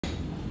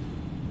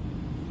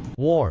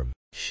warm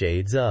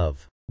shades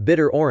of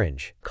bitter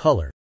orange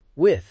color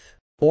with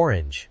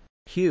orange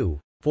hue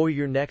for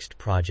your next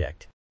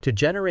project. To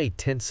generate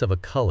tints of a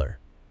color,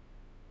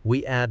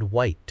 we add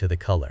white to the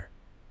color,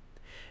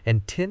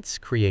 and tints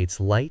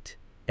creates light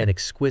and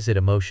exquisite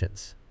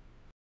emotions.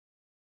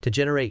 To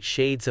generate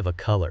shades of a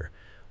color,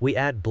 we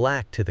add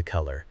black to the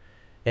color,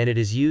 and it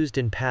is used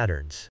in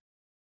patterns.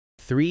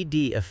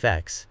 3D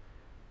effects,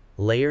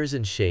 layers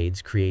and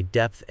shades create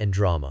depth and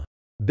drama.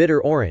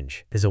 Bitter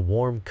orange is a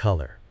warm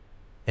color,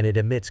 and it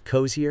emits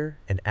cozier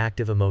and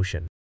active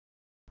emotion.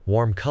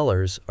 Warm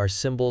colors are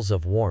symbols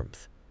of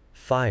warmth,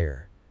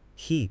 fire,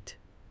 heat,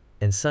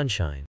 and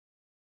sunshine.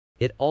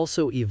 It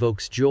also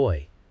evokes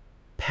joy,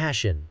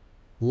 passion,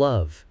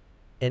 love,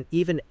 and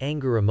even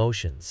anger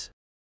emotions.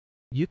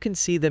 You can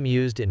see them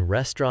used in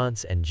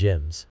restaurants and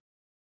gyms,